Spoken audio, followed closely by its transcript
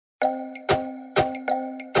What's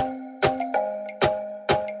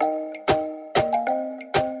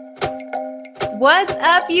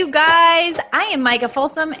up, you guys? I am Micah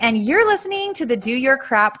Folsom, and you're listening to the Do Your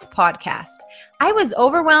Crap podcast. I was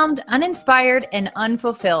overwhelmed, uninspired, and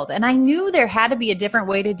unfulfilled, and I knew there had to be a different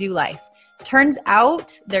way to do life. Turns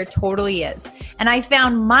out there totally is. And I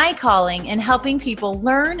found my calling in helping people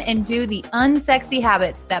learn and do the unsexy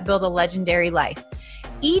habits that build a legendary life.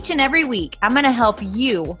 Each and every week, I'm going to help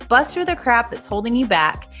you bust through the crap that's holding you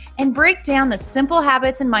back and break down the simple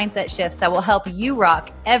habits and mindset shifts that will help you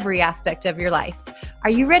rock every aspect of your life.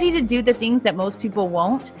 Are you ready to do the things that most people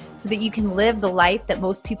won't so that you can live the life that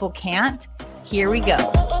most people can't? Here we go.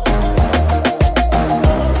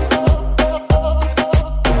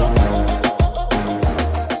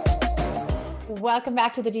 Welcome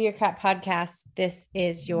back to the Do Your Crap podcast. This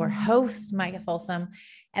is your host, Micah Folsom,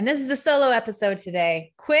 and this is a solo episode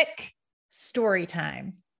today. Quick story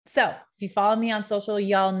time. So if you follow me on social,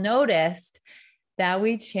 y'all noticed that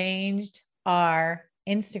we changed our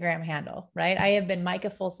Instagram handle, right? I have been Micah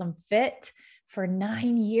Folsom Fit for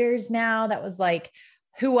 9 years now. That was like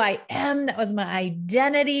who I am. That was my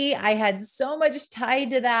identity. I had so much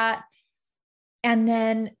tied to that. And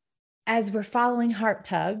then as we're following Heart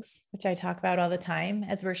Tugs, which I talk about all the time,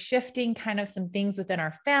 as we're shifting kind of some things within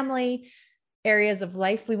our family, areas of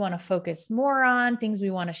life we want to focus more on, things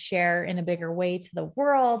we want to share in a bigger way to the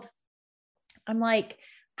world, I'm like,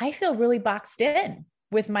 I feel really boxed in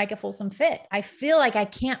with Micah Folsom Fit. I feel like I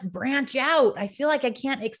can't branch out. I feel like I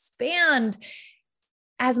can't expand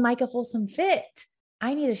as Micah Folsom Fit.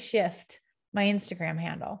 I need to shift my Instagram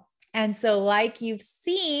handle. And so like you've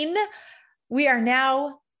seen, we are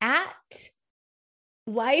now at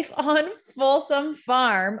Life on Folsom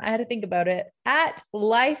Farm. I had to think about it. At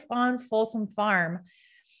Life on Folsom Farm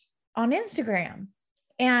on Instagram.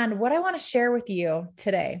 And what I want to share with you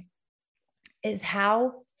today is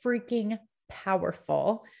how freaking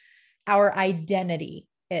powerful our identity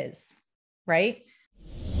is, right?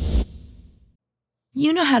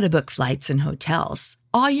 You know how to book flights and hotels.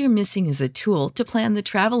 All you're missing is a tool to plan the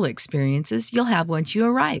travel experiences you'll have once you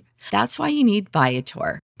arrive. That's why you need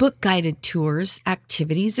Viator. Book guided tours,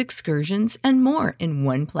 activities, excursions, and more in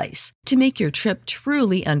one place to make your trip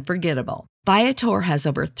truly unforgettable. Viator has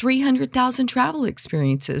over 300,000 travel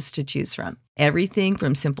experiences to choose from. Everything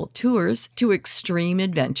from simple tours to extreme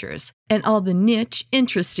adventures and all the niche,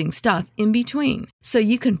 interesting stuff in between. So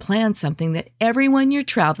you can plan something that everyone you're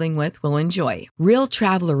traveling with will enjoy. Real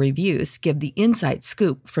traveler reviews give the inside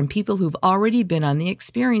scoop from people who've already been on the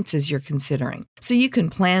experiences you're considering. So you can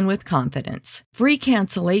plan with confidence. Free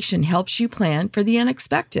cancellation helps you plan for the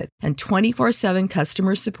unexpected. And 24/7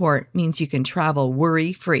 customer support means you can travel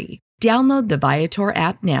worry-free. Download the Viator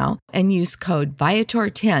app now and use code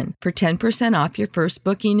Viator10 for 10% off your first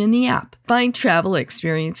booking in the app. Find travel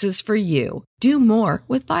experiences for you. Do more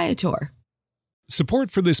with Viator. Support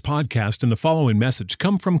for this podcast and the following message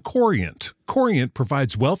come from Corient. Corient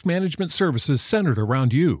provides wealth management services centered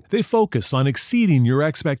around you. They focus on exceeding your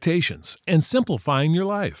expectations and simplifying your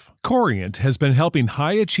life. Corient has been helping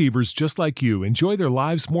high achievers just like you enjoy their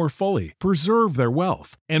lives more fully, preserve their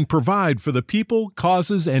wealth, and provide for the people,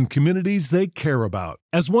 causes, and communities they care about.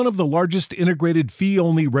 As one of the largest integrated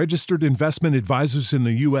fee-only registered investment advisors in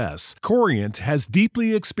the U.S., Corient has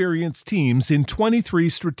deeply experienced teams in 23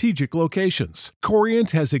 strategic locations.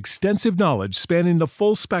 Corient has extensive knowledge spanning the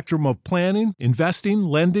full spectrum of planning, investing,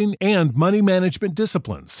 lending, and money management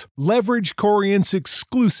disciplines. Leverage Corient's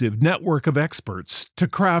exclusive network of experts to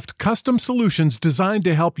craft custom solutions designed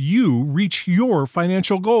to help you reach your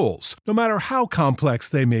financial goals, no matter how complex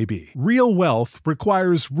they may be. Real wealth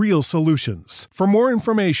requires real solutions. For more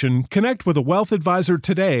information, connect with a wealth advisor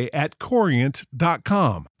today at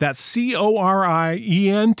Corient.com. That's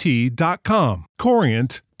Corient.com.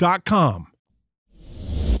 Corient.com.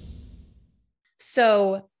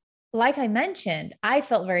 So, like I mentioned, I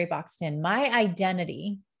felt very boxed in. My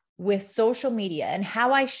identity with social media and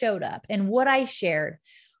how I showed up and what I shared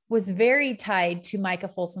was very tied to Micah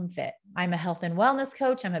Folsom Fit. I'm a health and wellness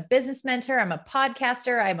coach. I'm a business mentor. I'm a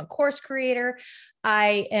podcaster. I'm a course creator.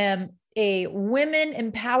 I am a women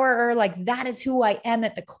empowerer. Like, that is who I am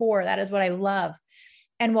at the core. That is what I love.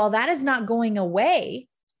 And while that is not going away,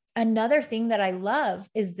 another thing that I love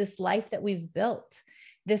is this life that we've built,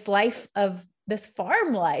 this life of this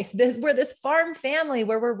farm life, we're this farm family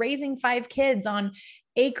where we're raising 5 kids on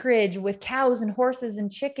acreage with cows and horses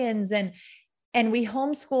and chickens, and we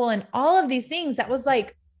homeschool and all of these things.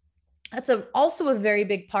 That's also a very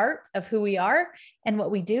big part of who we are and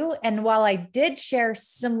what we do. And while I did share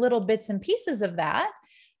some little bits and pieces of that,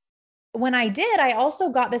 when I did, I also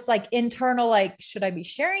got this like internal, like, should I be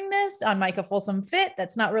sharing this on Micah Folsom Fit?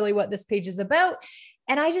 That's not really what this page is about.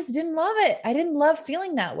 And I just didn't love it. I didn't love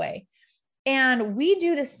feeling that way. And we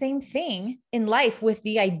do the same thing in life with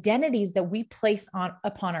the identities that we place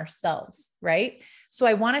upon ourselves, right? So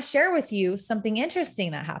I want to share with you something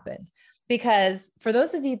interesting that happened, because for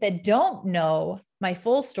those of you that don't know my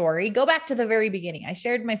full story, go back to the very beginning. I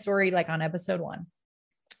shared my story like on episode 1,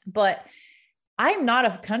 but I'm not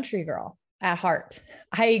a country girl at heart.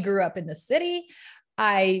 I grew up in the city.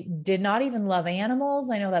 I did not even love animals.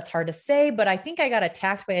 I know that's hard to say, but I think I got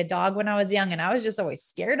attacked by a dog when I was young, and I was just always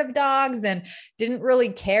scared of dogs and didn't really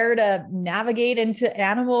care to navigate into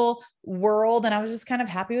animal world. And I was just kind of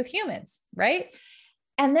happy with humans. Right.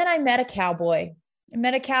 And then I met a cowboy.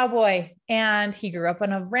 And he grew up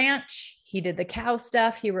on a ranch. He did the cow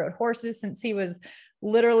stuff. He rode horses since he was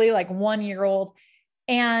literally like 1 year old.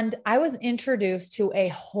 And I was introduced to a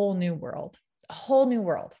whole new world.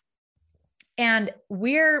 And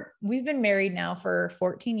we've been married now for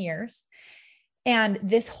 14 years. And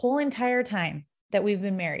this whole entire time that we've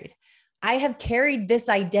been married, I have carried this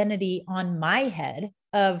identity on my head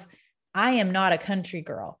of, I am not a country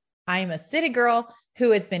girl. I am a city girl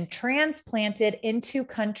who has been transplanted into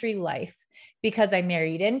country life because I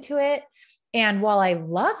married into it. And while I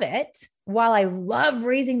love it, while I love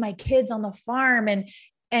raising my kids on the farm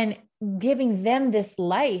and giving them this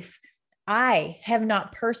life, I have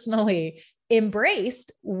not personally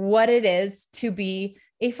embraced what it is to be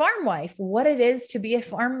a farm wife, what it is to be a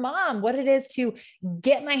farm mom, what it is to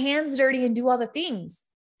get my hands dirty and do all the things.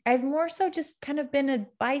 I've more so just kind of been a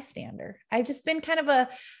bystander. I've just been kind of a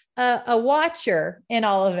watcher in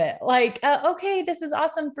all of it. Like, okay, this is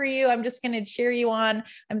awesome for you. I'm just going to cheer you on.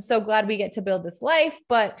 I'm so glad we get to build this life,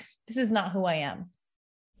 but this is not who I am.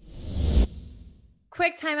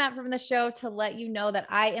 Quick time out from the show to let you know that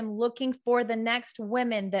I am looking for the next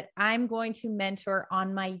women that I'm going to mentor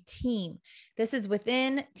on my team. This is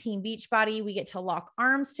within Team Beachbody. We get to lock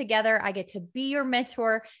arms together. I get to be your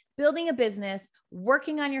mentor, building a business,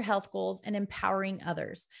 working on your health goals, and empowering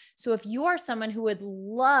others. So if you are someone who would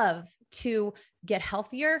love to get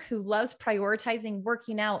healthier, who loves prioritizing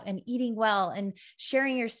working out and eating well and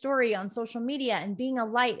sharing your story on social media and being a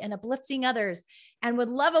light and uplifting others, and would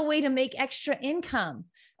love a way to make extra income,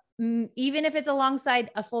 even if it's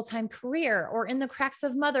alongside a full-time career or in the cracks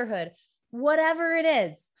of motherhood, whatever it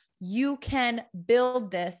is, you can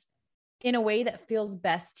build this in a way that feels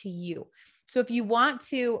best to you. So if you want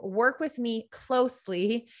to work with me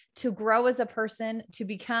closely to grow as a person, to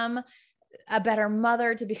become a better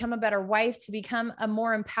mother, to become a better wife, to become a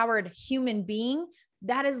more empowered human being,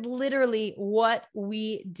 that is literally what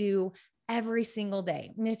we do every single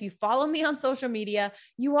day. And if you follow me on social media,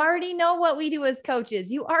 you already know what we do as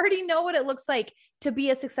coaches. You already know what it looks like to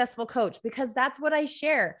be a successful coach, because that's what I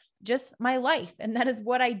share, just my life. And that is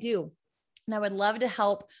what I do. And I would love to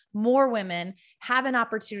help more women have an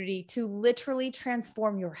opportunity to literally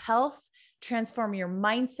transform your health, transform your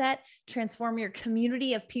mindset, transform your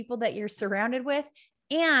community of people that you're surrounded with,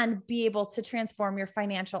 and be able to transform your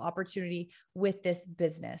financial opportunity with this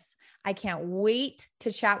business. I can't wait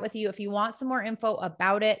to chat with you. If you want some more info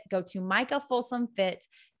about it, go to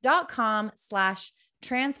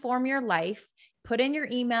micahfolsomfit.com/transformyourlife. Put in your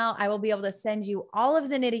email. I will be able to send you all of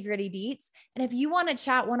the nitty-gritty deets. And if you want to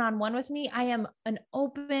chat one-on-one with me, I am an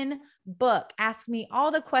open book. Ask me all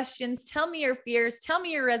the questions. Tell me your fears. Tell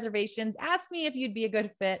me your reservations. Ask me if you'd be a good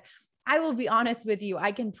fit. I will be honest with you.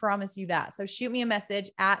 I can promise you that. So shoot me a message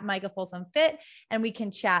at Micah Folsom Fit and we can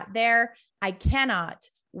chat there. I cannot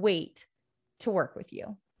wait to work with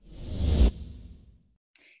you.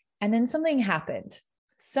 And then something happened.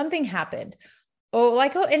 And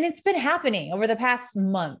it's been happening over the past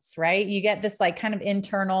months, right? You get this like kind of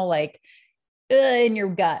internal, like in your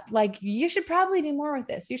gut, like you should probably do more with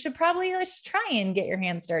this. You should probably just try and get your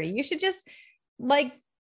hands dirty. You should just like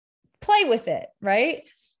play with it. Right.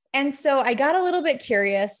 And so I got a little bit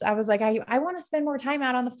curious. I was like, I want to spend more time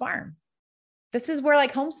out on the farm. This is where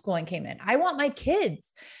like homeschooling came in. I want my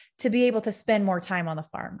kids to be able to spend more time on the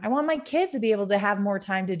farm. I want my kids to be able to have more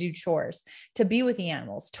time to do chores, to be with the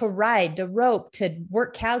animals, to ride, to rope, to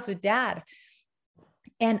work cows with dad.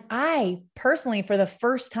 And I personally, for the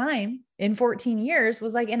first time in 14 years,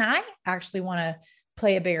 was like, and I actually want to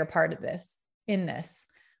play a bigger part of this in this.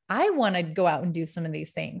 I want to go out and do some of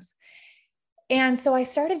these things. And so I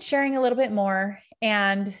started sharing a little bit more,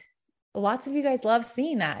 and lots of you guys love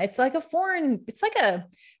seeing that. It's like a foreign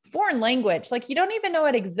language. Like you don't even know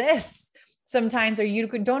it exists sometimes, or you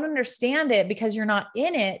don't understand it because you're not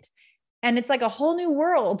in it. And it's like a whole new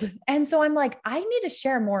world. And so I'm like, I need to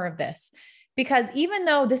share more of this because even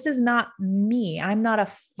though this is not me, I'm not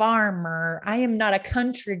a farmer, I am not a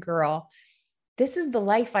country girl, this is the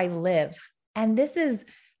life I live. And this is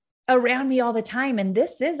around me all the time. And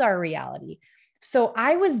this is our reality. So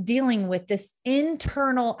I was dealing with this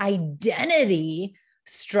internal identity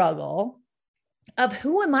struggle of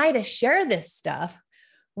who am I to share this stuff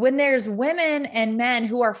when there's women and men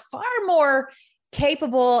who are far more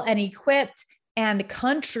capable and equipped and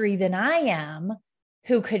country than I am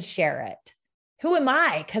who could share it. Who am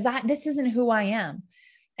I? Because this isn't who I am.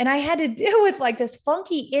 And I had to deal with like this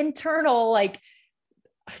funky internal, like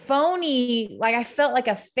phony, like I felt like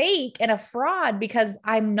a fake and a fraud because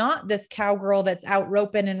I'm not this cowgirl that's out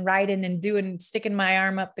roping and riding and sticking my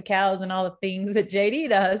arm up the cows and all the things that JD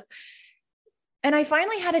does. And I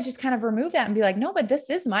finally had to just kind of remove that and be like, no, but this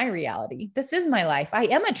is my reality. This is my life. I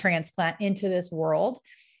am a transplant into this world.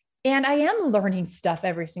 And I am learning stuff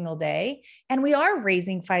every single day. And we are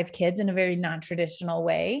raising 5 kids in a very non-traditional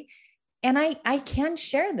way. And I can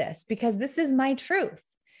share this because this is my truth.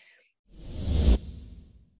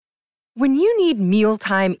 When you need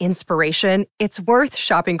mealtime inspiration, it's worth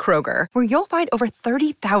shopping Kroger, where you'll find over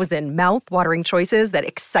 30,000 mouth-watering choices that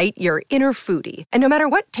excite your inner foodie. And no matter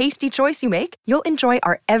what tasty choice you make, you'll enjoy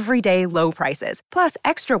our everyday low prices, plus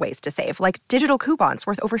extra ways to save, like digital coupons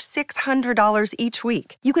worth over $600 each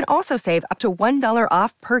week. You can also save up to $1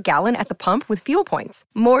 off per gallon at the pump with fuel points.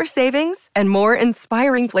 More savings and more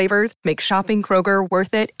inspiring flavors make shopping Kroger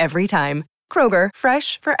worth it every time. Kroger,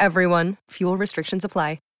 fresh for everyone. Fuel restrictions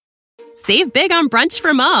apply. Save big on brunch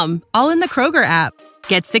for mom, all in the Kroger app.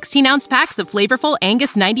 Get 16-ounce packs of flavorful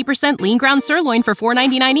Angus 90% lean ground sirloin for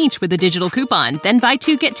 $4.99 each with a digital coupon. Then buy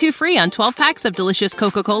 2, get 2 free on 12 packs of delicious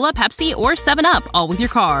Coca-Cola, Pepsi, or 7-Up, all with your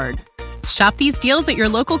card. Shop these deals at your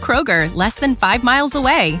local Kroger, less than 5 miles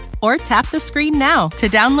away. Or tap the screen now to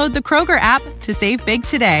download the Kroger app to save big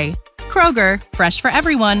today. Kroger, fresh for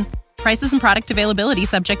everyone. Prices and product availability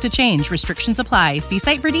subject to change. Restrictions apply. See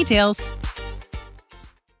site for details.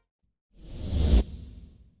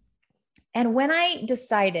 And when I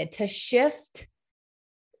decided to shift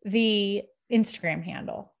the Instagram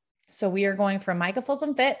handle, so we are going from Micah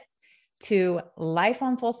Folsom Fit to Life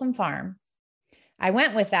on Folsom Farm, I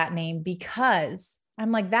went with that name because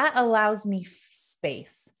I'm like, that allows me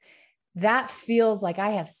space. That feels like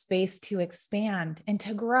I have space to expand and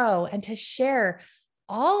to grow and to share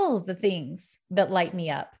all of the things that light me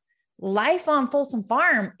up. Life on Folsom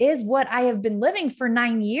Farm is what I have been living for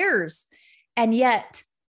 9 years. And yet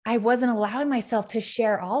I wasn't allowing myself to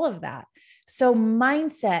share all of that. So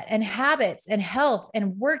mindset and habits and health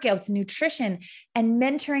and workouts, nutrition and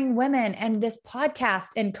mentoring women and this podcast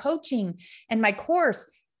and coaching and my course,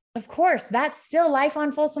 of course, that's still Life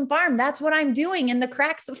on Folsom Farm. That's what I'm doing in the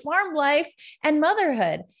cracks of farm life and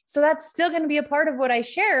motherhood. So that's still going to be a part of what I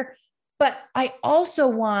share. But I also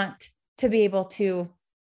want to be able to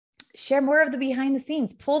share more of the behind the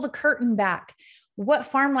scenes, pull the curtain back, what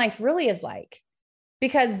farm life really is like.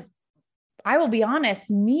 Because I will be honest,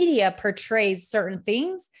 media portrays certain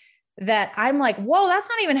things that I'm like, whoa, that's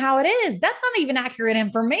not even how it is. That's not even accurate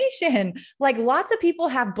information. Like lots of people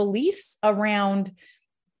have beliefs around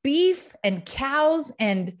beef and cows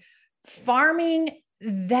and farming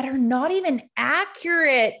that are not even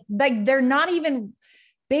accurate. Like they're not even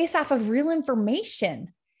based off of real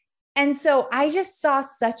information. And so I just saw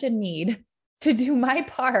such a need to do my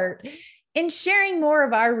part in sharing more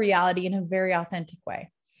of our reality in a very authentic way.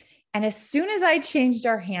 And as soon as I changed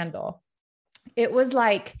our handle, it was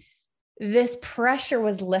like this pressure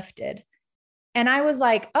was lifted. And I was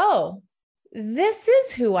like, oh, this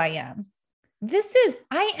is who I am.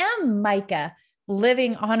 I am Micah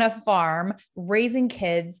living on a farm, raising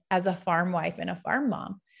kids as a farm wife and a farm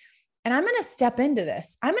mom. And I'm going to step into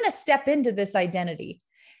this. I'm going to step into this identity.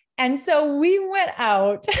 And so we went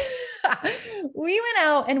out,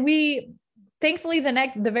 and we, thankfully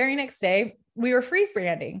the very next day we were freeze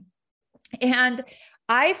branding. And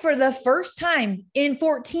I, for the first time in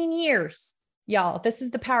 14 years, y'all, this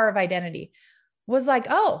is the power of identity, was like,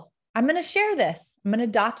 oh, I'm going to share this. I'm going to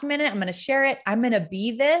document it. I'm going to share it. I'm going to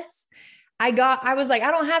be this. I was like,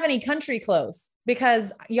 I don't have any country clothes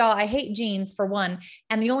because y'all, I hate jeans for one.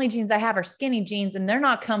 And the only jeans I have are skinny jeans and they're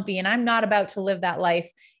not comfy. And I'm not about to live that life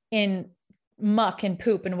in muck and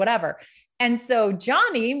poop and whatever. And so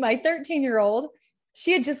Johnny, my 13-year-old,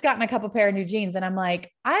 she had just gotten a couple pair of new jeans. And I'm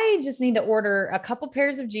like, I just need to order a couple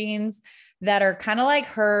pairs of jeans that are kind of like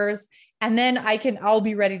hers. And then I'll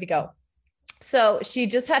be ready to go. So she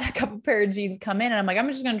just had a couple pair of jeans come in and I'm like, I'm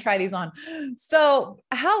just going to try these on. So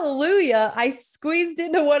hallelujah, I squeezed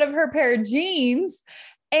into one of her pair of jeans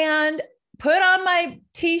and put on my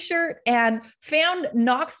t-shirt and found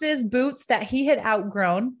Knox's boots that he had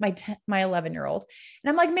outgrown, my 11-year-old. And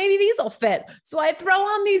I'm like, maybe these will fit. So I throw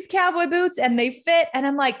on these cowboy boots and they fit. And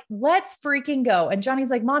I'm like, let's freaking go. And Johnny's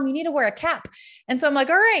like, Mom, you need to wear a cap. And so I'm like,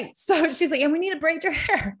 all right. So she's like, and we need to braid your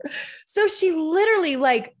hair. So she literally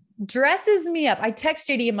like dresses me up. I text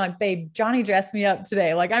JD, I'm like, babe, Johnny dressed me up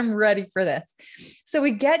today. Like, I'm ready for this. So we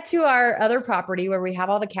get to our other property where we have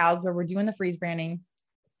all the cows, where we're doing the freeze branding.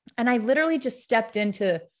 And I literally just stepped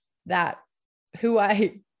into that, who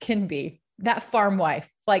I can be, that farm wife,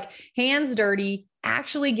 like hands dirty,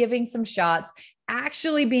 actually giving some shots,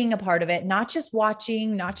 actually being a part of it, not just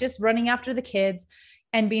watching, not just running after the kids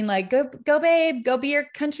and being like, go babe, go be your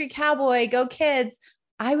country cowboy, go kids.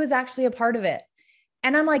 I was actually a part of it.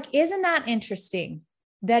 And I'm like, isn't that interesting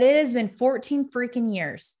that it has been 14 freaking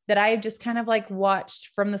years that I have just kind of like watched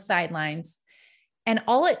from the sidelines. And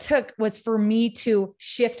all it took was for me to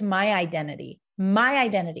shift my identity.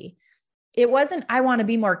 It wasn't, I want to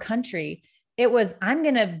be more country. It was, I'm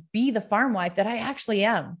going to be the farm wife that I actually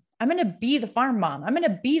am. I'm going to be the farm mom. I'm going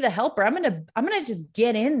to be the helper. I'm going to just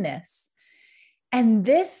get in this. And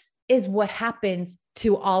this is what happens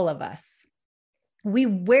to all of us. We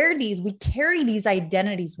carry these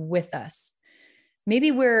identities with us.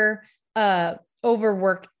 Maybe we're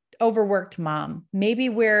overworked mom. Maybe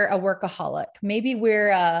we're a workaholic. Maybe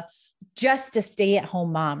we're just a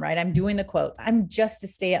stay-at-home mom, right? I'm doing the quotes. I'm just a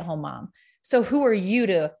stay-at-home mom. So who are you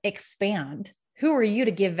to expand? Who are you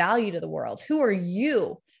to give value to the world? Who are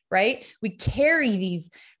you, right? We carry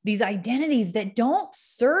these identities that don't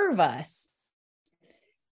serve us.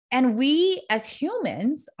 And we as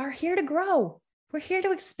humans are here to grow. We're here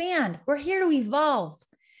to expand. We're here to evolve.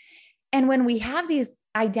 And when we have these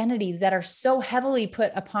identities that are so heavily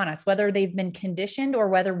put upon us, whether they've been conditioned or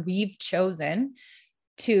whether we've chosen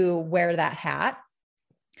to wear that hat,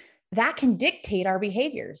 that can dictate our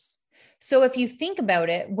behaviors. So if you think about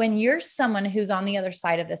it, when you're someone who's on the other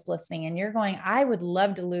side of this listening and you're going, I would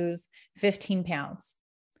love to lose 15 pounds.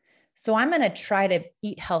 So I'm going to try to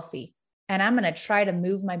eat healthy and I'm going to try to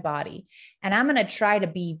move my body and I'm going to try to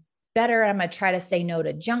be better. I'm going to try to say no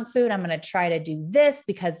to junk food. I'm going to try to do this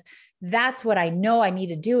because that's what I know I need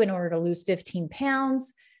to do in order to lose 15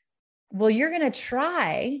 pounds. Well, you're going to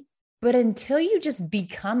try, but until you just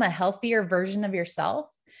become a healthier version of yourself,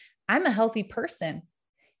 I'm a healthy person.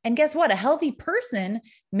 And guess what? A healthy person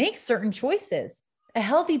makes certain choices. A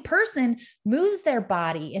healthy person moves their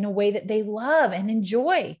body in a way that they love and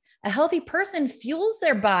enjoy. A healthy person fuels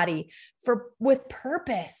their body with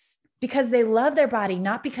purpose. Because they love their body,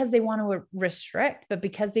 not because they want to restrict, but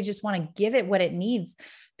because they just want to give it what it needs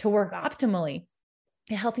to work optimally.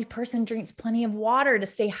 A healthy person drinks plenty of water to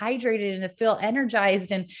stay hydrated and to feel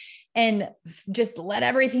energized and just let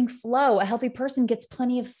everything flow. A healthy person gets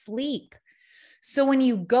plenty of sleep. So when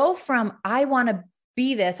you go from, I want to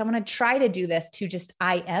be this, I want to try to do this, to just,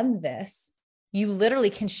 I am this, you literally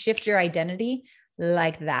can shift your identity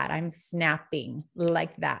like that. I'm snapping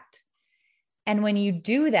like that. And when you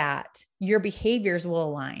do that, your behaviors will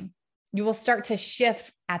align. You will start to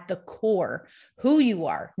shift at the core who you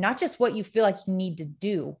are, not just what you feel like you need to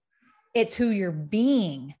do. It's who you're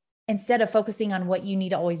being instead of focusing on what you need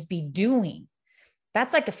to always be doing.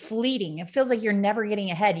 That's like a fleeting. It feels like you're never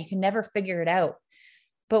getting ahead. You can never figure it out.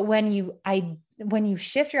 But when you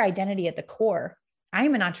shift your identity at the core, I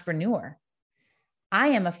am an entrepreneur. I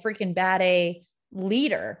am a freaking bad A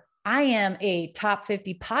leader. I am a top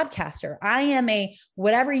 50 podcaster. I am a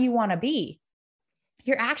whatever you want to be.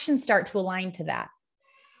 Your actions start to align to that.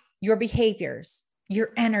 Your behaviors,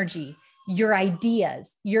 your energy, your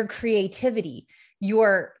ideas, your creativity,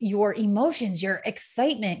 your emotions, your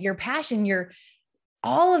excitement, your passion,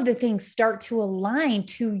 all of the things start to align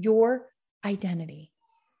to your identity.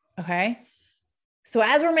 Okay. So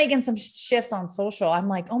as we're making some shifts on social, I'm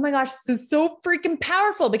like, oh my gosh, this is so freaking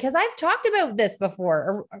powerful, because I've talked about this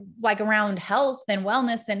before, like around health and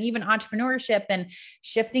wellness and even entrepreneurship and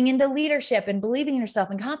shifting into leadership and believing in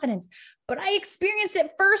yourself and confidence. But I experienced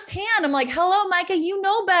it firsthand. I'm like, hello, Micah, you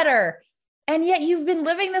know better. And yet you've been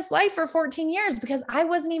living this life for 14 years, because I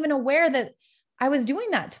wasn't even aware that I was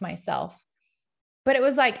doing that to myself. But it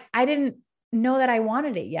was like, I didn't know that I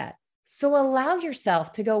wanted it yet. So allow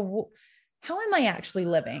yourself to go, how am I actually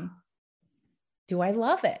living? Do I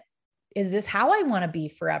love it? Is this how I want to be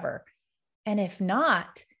forever? And if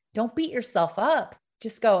not, don't beat yourself up.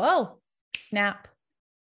 Just go, oh, snap.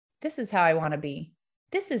 This is how I want to be.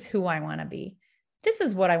 This is who I want to be. This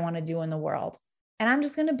is what I want to do in the world. And I'm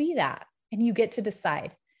just going to be that. And you get to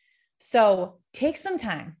decide. So take some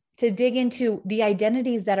time to dig into the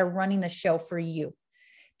identities that are running the show for you,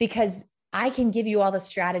 because I can give you all the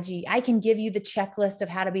strategy. I can give you the checklist of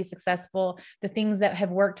how to be successful, the things that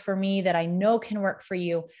have worked for me that I know can work for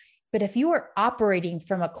you. But if you are operating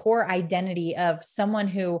from a core identity of someone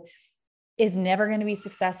who is never going to be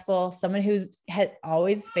successful, someone who's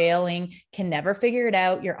always failing, can never figure it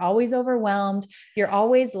out, you're always overwhelmed, you're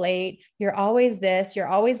always late, you're always this, you're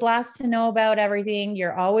always last to know about everything,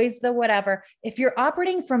 you're always the whatever. If you're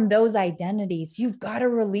operating from those identities, you've got to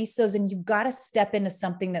release those and you've got to step into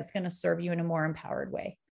something that's going to serve you in a more empowered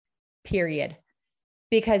way, period.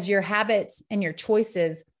 Because your habits and your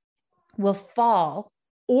choices will fall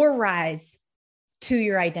or rise to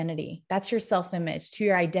your identity. That's your self-image, to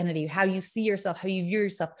your identity, how you see yourself, how you view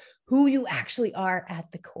yourself, who you actually are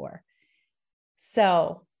at the core.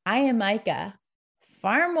 So I am Micah,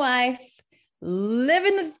 farm wife,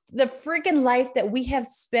 living the freaking life that we have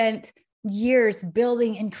spent years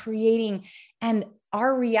building and creating. And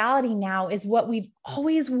our reality now is what we've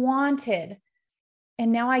always wanted.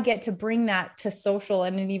 And now I get to bring that to social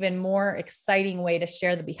in an even more exciting way to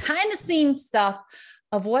share the behind the scenes stuff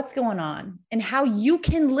of what's going on and how you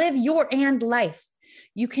can live your and life.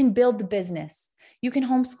 You can build the business. You can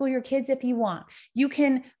homeschool your kids if you want. You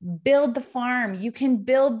can build the farm. You can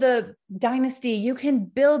build the dynasty. You can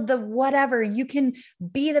build the whatever. You can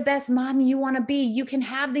be the best mom you want to be. You can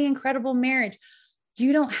have the incredible marriage.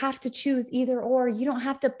 You don't have to choose either or. You don't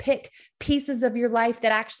have to pick pieces of your life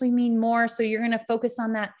that actually mean more. So you're going to focus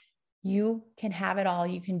on that. You can have it all.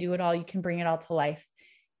 You can do it all. You can bring it all to life.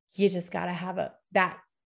 You just got to have that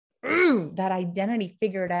identity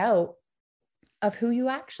figured out of who you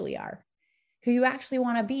actually are, who you actually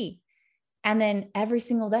want to be. And then every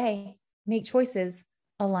single day, make choices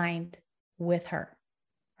aligned with her.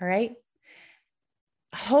 All right.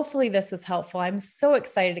 Hopefully this is helpful. I'm so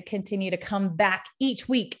excited to continue to come back each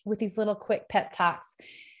week with these little quick pep talks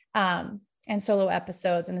and solo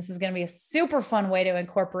episodes. And this is going to be a super fun way to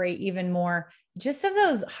incorporate even more just of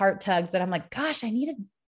those heart tugs that I'm like, gosh, I need to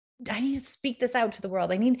speak this out to the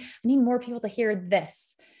world. I need more people to hear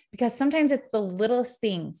this, because sometimes it's the littlest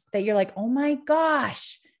things that you're like, oh my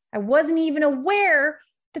gosh, I wasn't even aware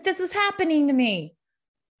that this was happening to me.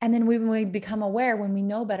 And then when we become aware, when we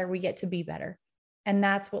know better, we get to be better. And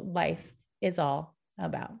that's what life is all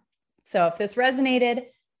about. So if this resonated,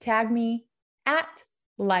 tag me at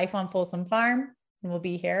Life on Folsom Farm, and we'll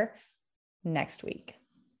be here next week.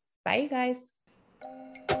 Bye, you guys.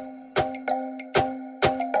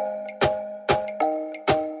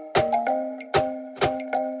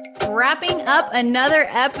 Wrapping up another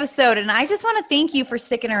episode, and I just want to thank you for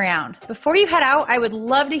sticking around. Before you head out, I would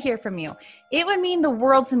love to hear from you. It would mean the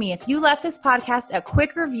world to me if you left this podcast a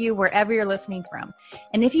quick review wherever you're listening from.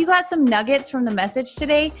 And if you got some nuggets from the message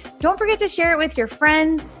today, don't forget to share it with your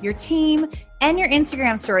friends, your team, and your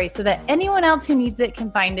Instagram story so that anyone else who needs it can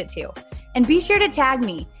find it too. And be sure to tag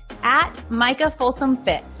me at Micah Folsom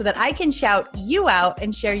Fit so that I can shout you out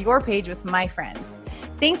and share your page with my friends.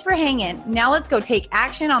 Thanks for hanging. Now let's go take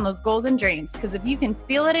action on those goals and dreams, because if you can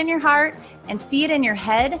feel it in your heart and see it in your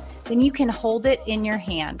head, then you can hold it in your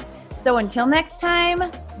hand. So until next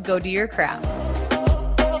time, go do your crap.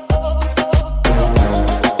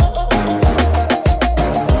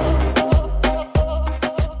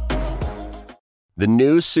 The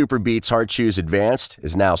new Super Beats Heart Chews Advanced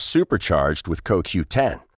is now supercharged with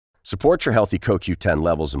CoQ10. Support your healthy CoQ10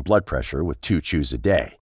 levels and blood pressure with 2 chews a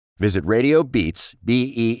day. Visit RadioBeats,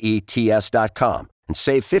 BEETS.com and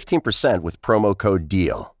save 15% with promo code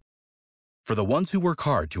DEAL. For the ones who work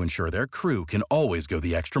hard to ensure their crew can always go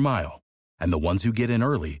the extra mile, and the ones who get in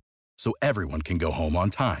early so everyone can go home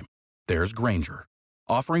on time, there's Grainger,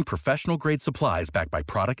 offering professional-grade supplies backed by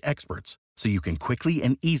product experts so you can quickly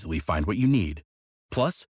and easily find what you need.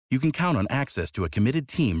 Plus, you can count on access to a committed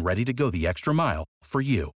team ready to go the extra mile for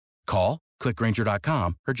you. Call, click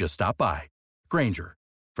Grainger.com, or just stop by. Grainger,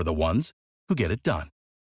 for the ones who get it done.